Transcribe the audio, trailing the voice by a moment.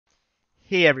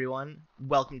Hey everyone,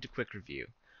 welcome to Quick Review,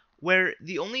 where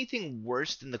the only thing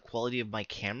worse than the quality of my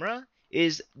camera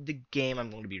is the game I'm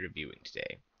going to be reviewing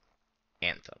today,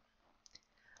 Anthem.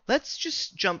 Let's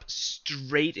just jump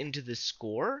straight into the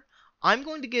score. I'm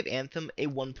going to give Anthem a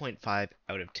 1.5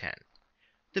 out of 10.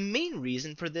 The main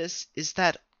reason for this is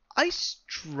that I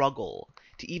struggle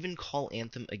to even call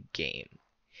Anthem a game.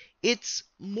 It's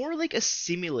more like a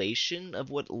simulation of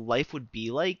what life would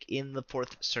be like in the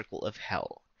fourth circle of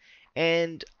hell.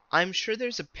 And I'm sure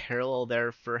there's a parallel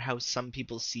there for how some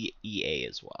people see EA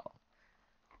as well.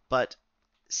 But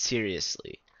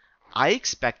seriously, I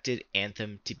expected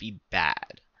Anthem to be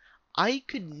bad. I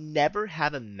could never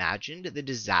have imagined the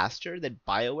disaster that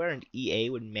BioWare and EA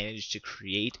would manage to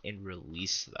create and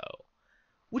release, though.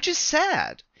 Which is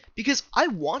sad, because I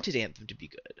wanted Anthem to be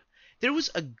good. There was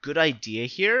a good idea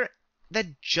here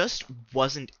that just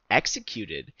wasn't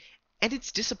executed, and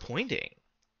it's disappointing.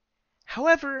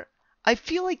 However, I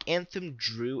feel like Anthem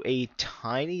drew a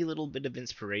tiny little bit of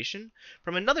inspiration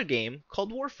from another game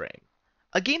called Warframe,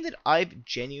 a game that I've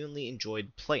genuinely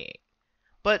enjoyed playing,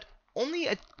 but only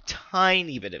a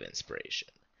tiny bit of inspiration.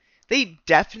 They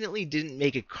definitely didn't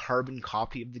make a carbon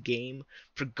copy of the game,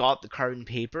 forgot the carbon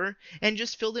paper, and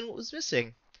just filled in what was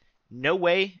missing. No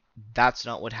way, that's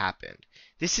not what happened.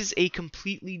 This is a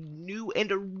completely new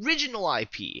and original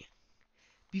IP.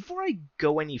 Before I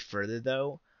go any further,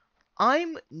 though,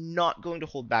 I'm not going to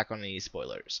hold back on any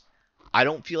spoilers. I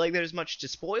don't feel like there's much to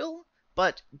spoil,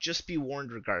 but just be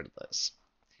warned regardless.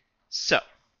 So,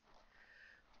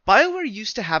 BioWare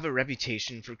used to have a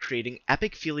reputation for creating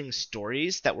epic-feeling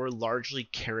stories that were largely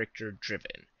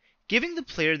character-driven, giving the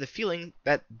player the feeling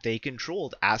that they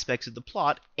controlled aspects of the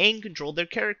plot and controlled their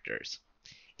characters.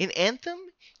 In Anthem,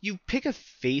 you pick a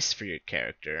face for your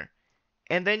character,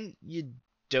 and then you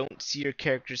don't see your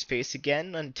character's face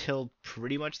again until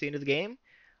pretty much the end of the game.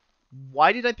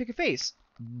 Why did I pick a face?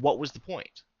 What was the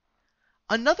point?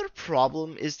 Another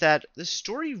problem is that the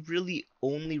story really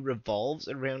only revolves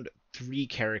around three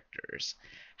characters: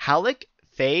 Halleck,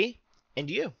 Faye, and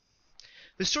you.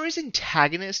 The story's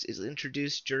antagonist is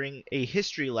introduced during a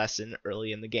history lesson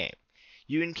early in the game.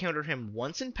 You encounter him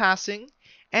once in passing,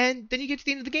 and then you get to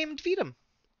the end of the game and defeat him.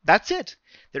 That's it.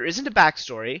 There isn't a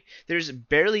backstory, there's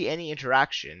barely any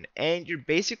interaction, and you're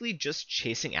basically just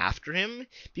chasing after him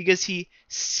because he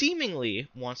seemingly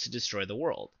wants to destroy the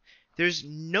world. There's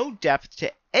no depth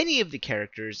to any of the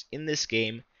characters in this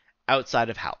game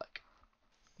outside of Halleck.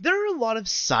 There are a lot of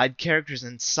side characters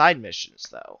and side missions,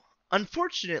 though.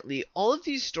 Unfortunately, all of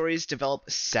these stories develop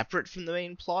separate from the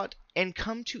main plot and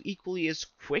come to equally as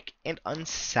quick and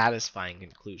unsatisfying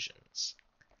conclusions.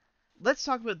 Let's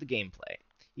talk about the gameplay.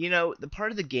 You know, the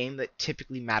part of the game that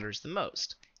typically matters the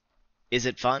most. Is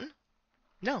it fun?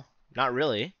 No, not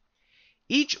really.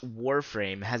 Each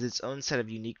Warframe has its own set of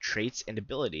unique traits and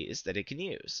abilities that it can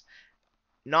use.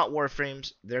 Not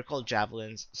Warframes, they're called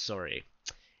Javelins, sorry.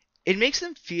 It makes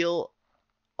them feel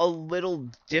a little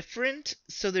different,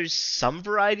 so there's some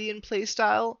variety in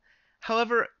playstyle.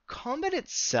 However, combat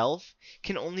itself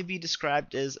can only be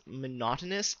described as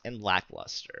monotonous and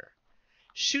lackluster.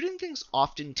 Shooting things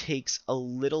often takes a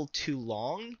little too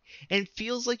long and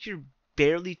feels like you're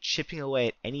barely chipping away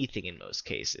at anything in most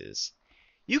cases.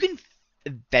 You can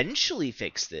eventually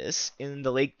fix this in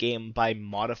the late game by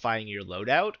modifying your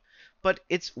loadout, but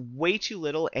it's way too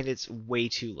little and it's way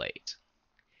too late.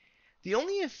 The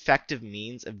only effective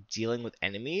means of dealing with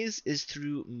enemies is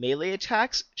through melee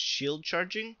attacks, shield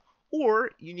charging,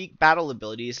 or unique battle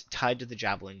abilities tied to the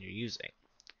javelin you're using.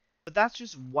 But that's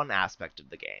just one aspect of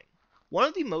the game. One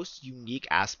of the most unique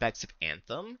aspects of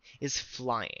Anthem is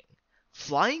flying.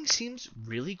 Flying seems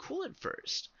really cool at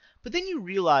first, but then you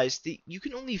realize that you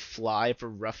can only fly for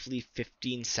roughly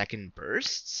 15-second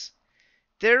bursts.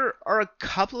 There are a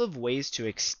couple of ways to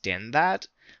extend that,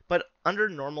 but under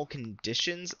normal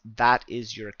conditions, that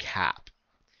is your cap.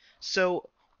 So,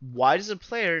 why does a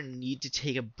player need to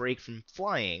take a break from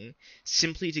flying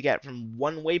simply to get from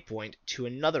one waypoint to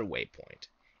another waypoint?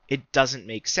 It doesn't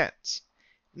make sense.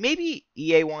 Maybe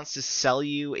EA wants to sell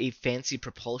you a fancy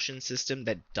propulsion system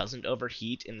that doesn't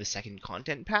overheat in the second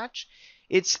content patch.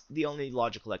 It's the only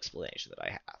logical explanation that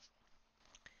I have.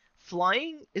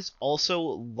 Flying is also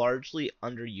largely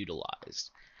underutilized.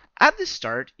 At the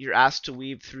start, you're asked to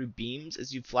weave through beams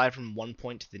as you fly from one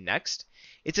point to the next.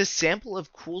 It's a sample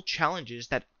of cool challenges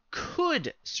that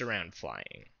could surround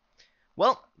flying.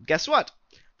 Well, guess what?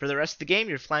 For the rest of the game,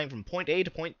 you're flying from point A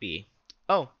to point B.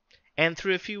 Oh, and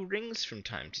through a few rings from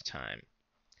time to time.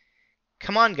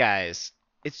 Come on, guys.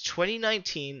 It's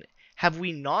 2019. Have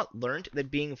we not learned that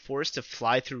being forced to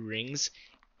fly through rings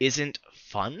isn't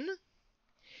fun?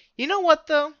 You know what,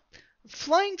 though?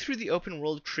 Flying through the open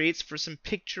world creates for some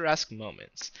picturesque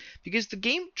moments, because the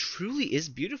game truly is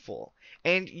beautiful,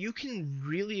 and you can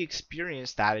really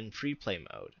experience that in free play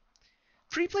mode.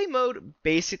 Free play mode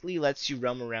basically lets you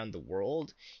roam around the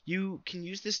world. You can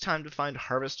use this time to find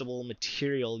harvestable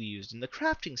material used in the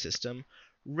crafting system,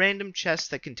 random chests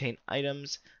that contain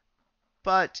items,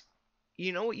 but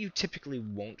you know what you typically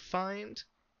won't find?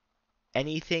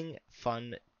 Anything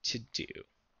fun to do.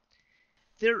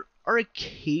 There are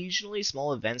occasionally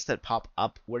small events that pop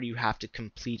up where you have to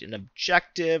complete an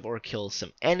objective or kill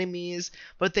some enemies,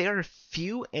 but they are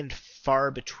few and far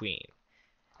between.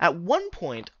 At one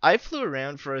point, I flew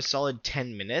around for a solid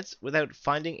 10 minutes without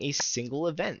finding a single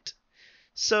event.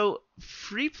 So,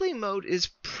 free play mode is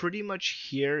pretty much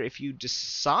here if you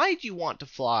decide you want to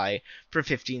fly for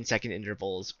 15-second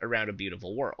intervals around a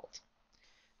beautiful world.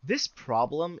 This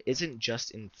problem isn't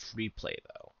just in free play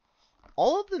though.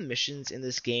 All of the missions in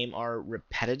this game are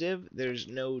repetitive, there's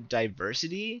no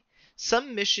diversity.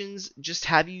 Some missions just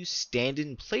have you stand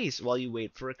in place while you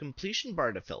wait for a completion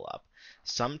bar to fill up.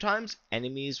 Sometimes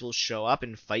enemies will show up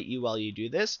and fight you while you do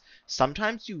this.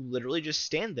 Sometimes you literally just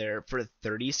stand there for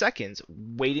 30 seconds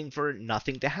waiting for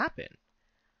nothing to happen.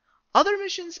 Other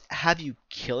missions have you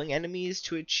killing enemies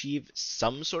to achieve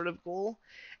some sort of goal,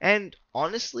 and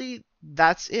honestly,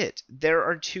 that's it. There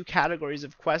are two categories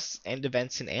of quests and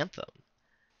events in Anthem.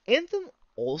 Anthem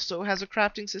also has a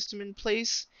crafting system in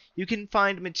place. You can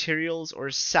find materials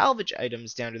or salvage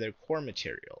items down to their core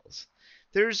materials.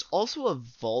 There's also a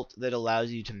vault that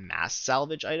allows you to mass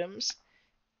salvage items,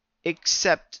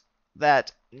 except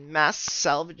that mass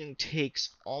salvaging takes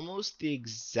almost the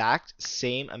exact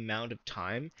same amount of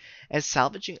time as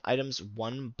salvaging items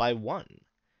one by one.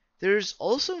 There's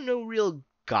also no real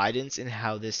guidance in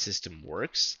how this system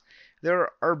works. There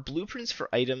are blueprints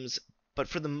for items, but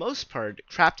for the most part,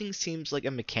 crafting seems like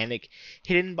a mechanic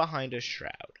hidden behind a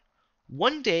shroud.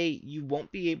 One day, you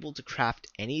won't be able to craft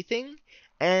anything,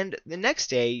 and the next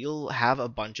day, you'll have a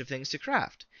bunch of things to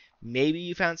craft. Maybe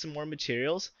you found some more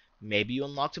materials, maybe you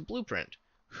unlocked a blueprint.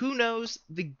 Who knows?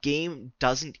 The game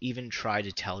doesn't even try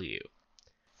to tell you.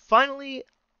 Finally,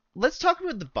 let's talk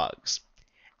about the bugs.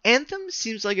 Anthem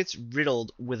seems like it's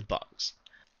riddled with bugs.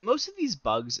 Most of these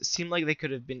bugs seem like they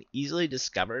could have been easily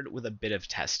discovered with a bit of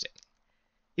testing.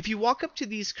 If you walk up to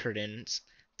these curtains,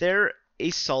 they're a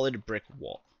solid brick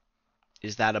wall.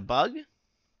 Is that a bug?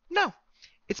 No,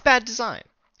 it's bad design.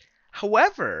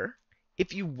 However,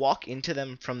 if you walk into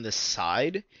them from the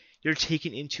side, you're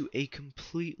taken into a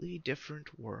completely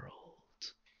different world.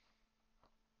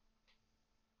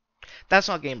 That's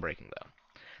not game breaking though.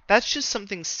 That's just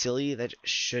something silly that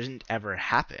shouldn't ever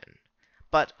happen.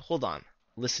 But hold on,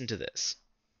 listen to this.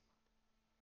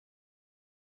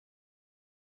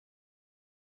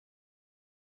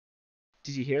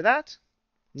 Did you hear that?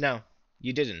 No,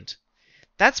 you didn't.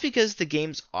 That's because the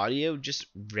game's audio just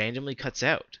randomly cuts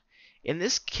out. In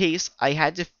this case, I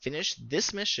had to finish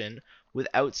this mission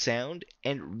without sound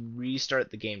and restart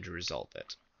the game to resolve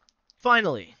it.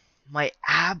 Finally, my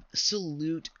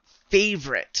absolute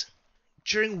favorite.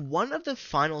 During one of the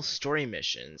final story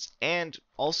missions, and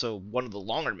also one of the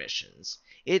longer missions,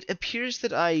 it appears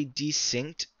that I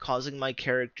desynced, causing my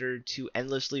character to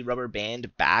endlessly rubber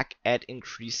band back at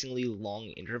increasingly long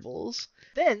intervals.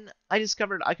 Then I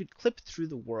discovered I could clip through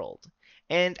the world,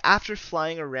 and after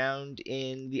flying around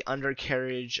in the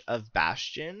undercarriage of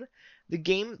Bastion, the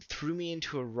game threw me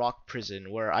into a rock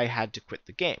prison where I had to quit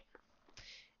the game.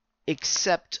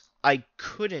 Except I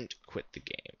couldn't quit the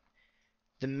game.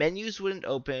 The menus wouldn't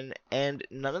open, and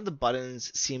none of the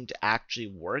buttons seemed to actually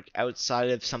work outside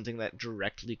of something that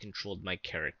directly controlled my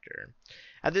character.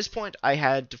 At this point, I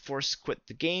had to force quit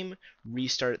the game,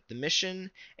 restart the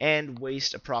mission, and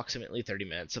waste approximately 30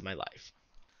 minutes of my life.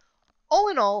 All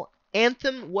in all,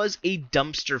 Anthem was a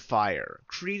dumpster fire,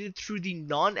 created through the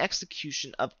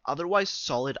non-execution of otherwise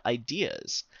solid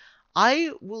ideas.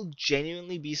 I will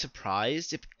genuinely be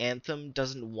surprised if Anthem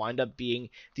doesn't wind up being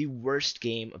the worst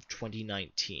game of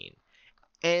 2019.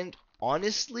 And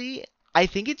honestly, I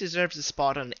think it deserves a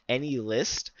spot on any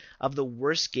list of the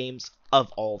worst games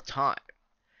of all time.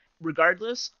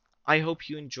 Regardless, I hope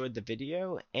you enjoyed the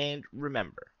video, and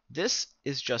remember, this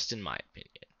is just in my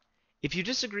opinion. If you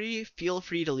disagree, feel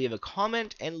free to leave a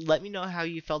comment and let me know how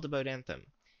you felt about Anthem.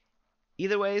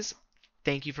 Either ways,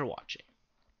 thank you for watching.